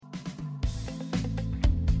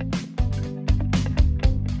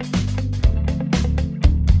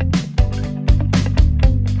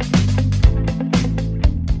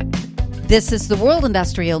This is the World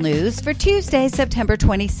Industrial News for Tuesday, September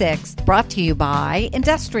 26th, brought to you by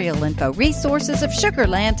Industrial Info Resources of Sugar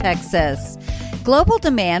Land, Texas. Global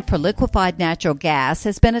demand for liquefied natural gas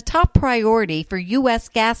has been a top priority for U.S.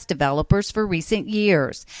 gas developers for recent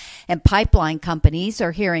years, and pipeline companies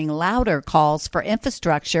are hearing louder calls for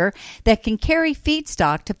infrastructure that can carry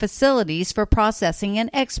feedstock to facilities for processing and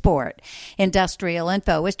export. Industrial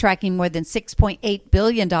Info is tracking more than $6.8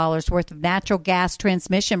 billion worth of natural gas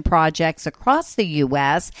transmission projects across the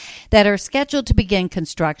U.S. that are scheduled to begin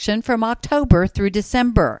construction from October through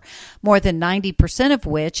December, more than 90% of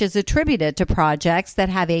which is attributed to projects that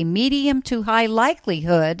have a medium to high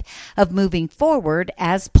likelihood of moving forward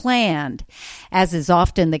as planned. As is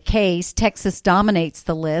often the case, Texas dominates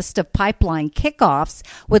the list of pipeline kickoffs,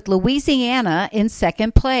 with Louisiana in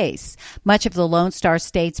second place. Much of the Lone Star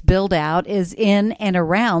State's build-out is in and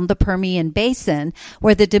around the Permian Basin,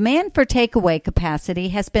 where the demand for takeaway capacity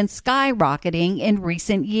has been skyrocketing in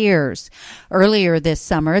recent years. Earlier this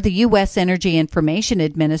summer, the U.S. Energy Information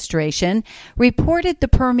Administration reported the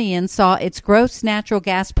Permian saw its gross natural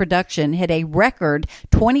gas production hit a record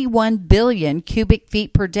 21 billion cubic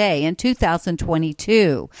feet per day in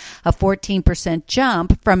 2022, a 14%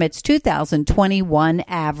 jump from its 2021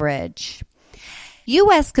 average.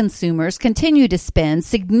 U.S. consumers continue to spend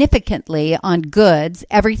significantly on goods,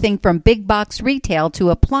 everything from big box retail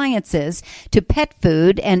to appliances to pet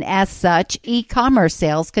food, and as such, e-commerce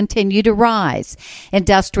sales continue to rise.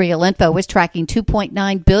 Industrial Info is tracking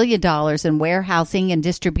 $2.9 billion in warehousing and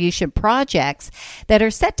distribution projects that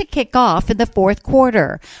are set to kick off in the fourth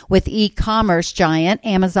quarter, with e-commerce giant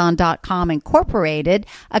Amazon.com Incorporated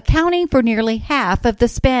accounting for nearly half of the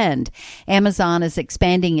spend. Amazon is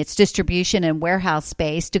expanding its distribution and warehouse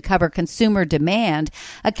space to cover consumer demand,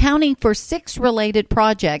 accounting for 6 related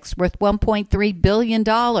projects worth $1.3 billion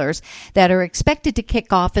that are expected to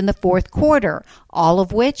kick off in the fourth quarter, all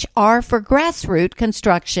of which are for grassroots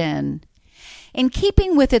construction. In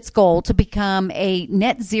keeping with its goal to become a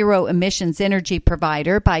net zero emissions energy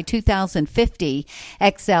provider by 2050,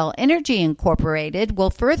 Xcel Energy Incorporated will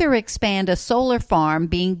further expand a solar farm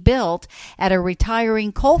being built at a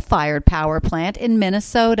retiring coal-fired power plant in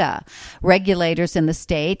Minnesota. Regulators in the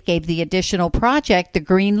state gave the additional project the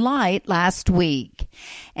green light last week.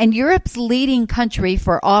 And Europe's leading country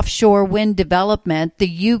for offshore wind development,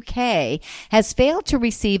 the UK, has failed to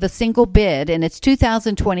receive a single bid in its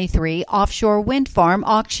 2023 offshore wind farm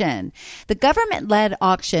auction. The government-led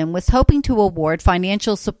auction was hoping to award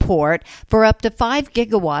financial support for up to 5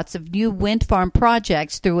 gigawatts of new wind farm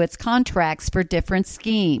projects through its contracts for different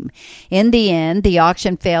scheme. In the end, the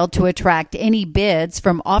auction failed to attract any bids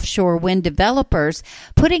from offshore wind developers,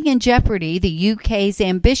 putting in jeopardy the UK's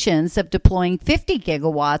ambitions of deploying 50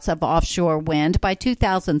 gigawatts of offshore wind by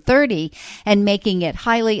 2030 and making it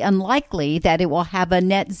highly unlikely that it will have a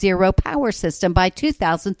net zero power system by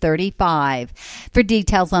 2035. For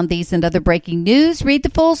details on these and other breaking news, read the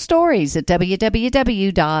full stories at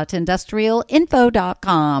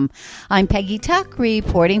www.industrialinfo.com. I'm Peggy Tuck,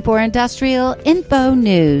 reporting for Industrial Info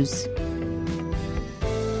News.